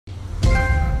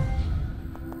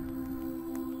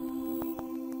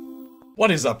What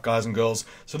is up, guys and girls?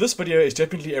 So this video is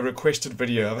definitely a requested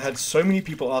video. I've had so many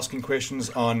people asking questions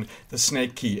on the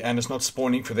snake key and it's not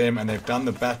spawning for them, and they've done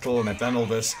the battle and they've done all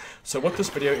this. So what this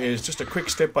video is, just a quick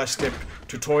step-by-step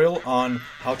tutorial on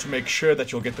how to make sure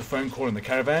that you'll get the phone call in the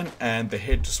caravan and the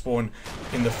head to spawn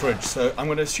in the fridge. So I'm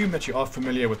going to assume that you are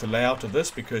familiar with the layout of this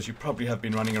because you probably have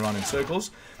been running around in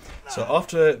circles. So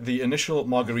after the initial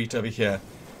Margarita over here,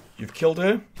 you've killed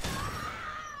her.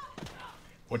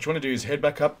 What you want to do is head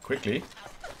back up quickly.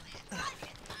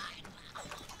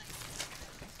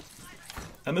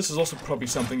 And this is also probably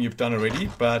something you've done already,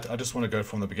 but I just want to go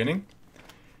from the beginning.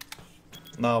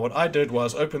 Now what I did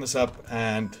was open this up,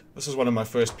 and this is one of my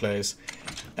first plays,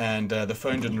 and the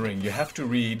phone didn't ring. You have to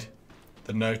read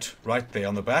the note right there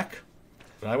on the back.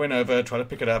 But I went over, tried to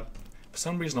pick it up. For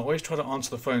some reason I always try to answer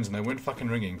the phones and they weren't fucking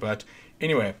ringing. But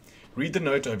anyway, read the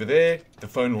note over there, the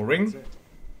phone will ring.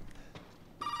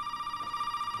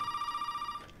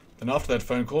 Then after that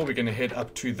phone call, we're going to head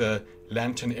up to the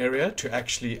lantern area to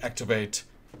actually activate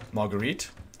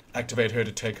Marguerite. Activate her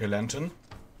to take her lantern.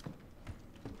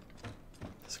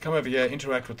 So come over here,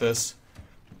 interact with this.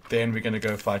 Then we're going to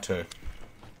go fight her.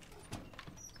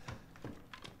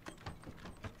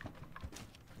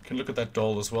 You can look at that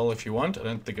doll as well if you want. I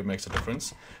don't think it makes a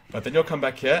difference. But then you'll come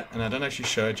back here, and I don't actually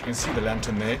show it. You can see the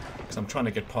lantern there, because I'm trying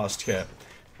to get past here.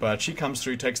 But she comes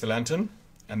through, takes the lantern,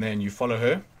 and then you follow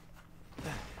her.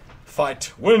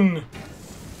 Fight, win!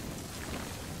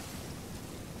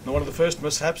 Now one of the first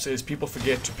mishaps is people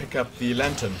forget to pick up the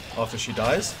lantern after she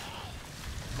dies.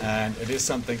 And it is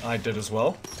something I did as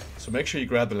well. So make sure you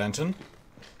grab the lantern.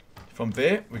 From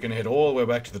there, we're going to head all the way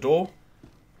back to the door.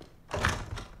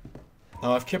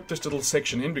 Now I've kept this little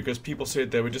section in because people said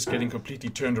they were just getting completely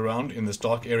turned around in this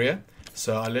dark area.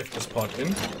 So I left this part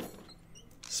in.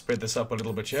 Spread this up a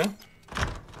little bit here.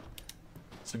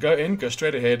 So go in, go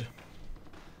straight ahead.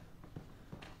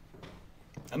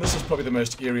 And this is probably the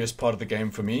most eeriest part of the game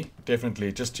for me.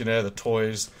 Definitely, just, you know, the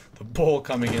toys, the ball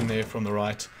coming in there from the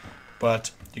right.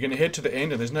 But you're going to head to the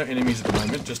end, and there's no enemies at the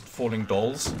moment, just falling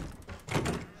dolls.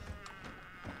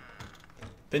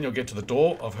 Then you'll get to the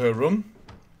door of her room,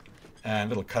 and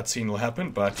a little cutscene will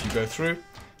happen, but you go through.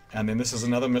 And then this is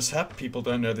another mishap. People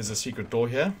don't know there's a secret door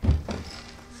here.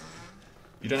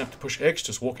 You don't have to push X,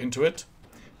 just walk into it.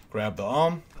 Grab the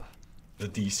arm. The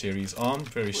D-series arm.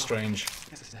 Very strange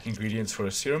ingredients for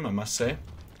a serum, I must say.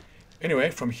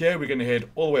 Anyway, from here we're going to head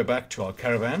all the way back to our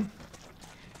caravan.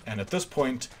 And at this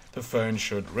point, the phone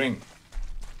should ring.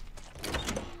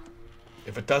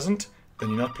 If it doesn't, then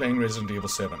you're not playing Resident Evil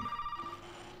 7.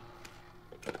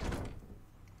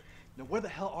 Now where the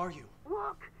hell are you?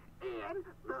 Look in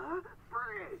the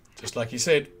fridge. Just like he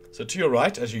said. So to your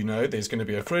right, as you know, there's going to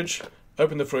be a fridge.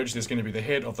 Open the fridge, there's going to be the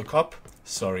head of the cop.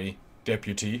 Sorry,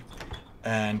 deputy.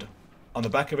 And on the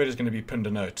back of it is going to be pinned a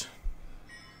note.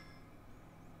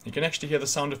 You can actually hear the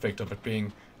sound effect of it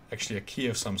being actually a key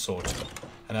of some sort.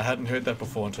 And I hadn't heard that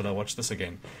before until I watched this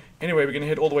again. Anyway, we're going to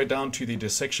head all the way down to the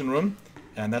dissection room.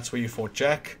 And that's where you fought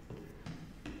Jack.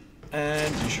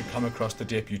 And you should come across the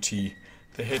deputy,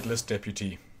 the headless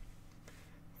deputy.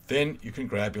 Then you can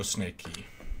grab your snake key.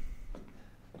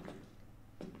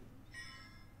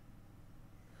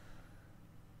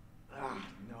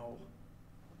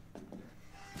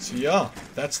 So yeah,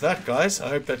 that's that, guys. I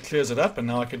hope that clears it up, and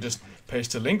now I can just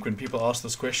paste a link when people ask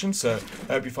this question. So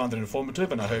I hope you found it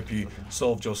informative, and I hope you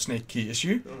solved your snake key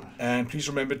issue. And please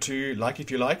remember to like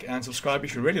if you like, and subscribe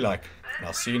if you really like. And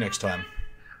I'll see you next time.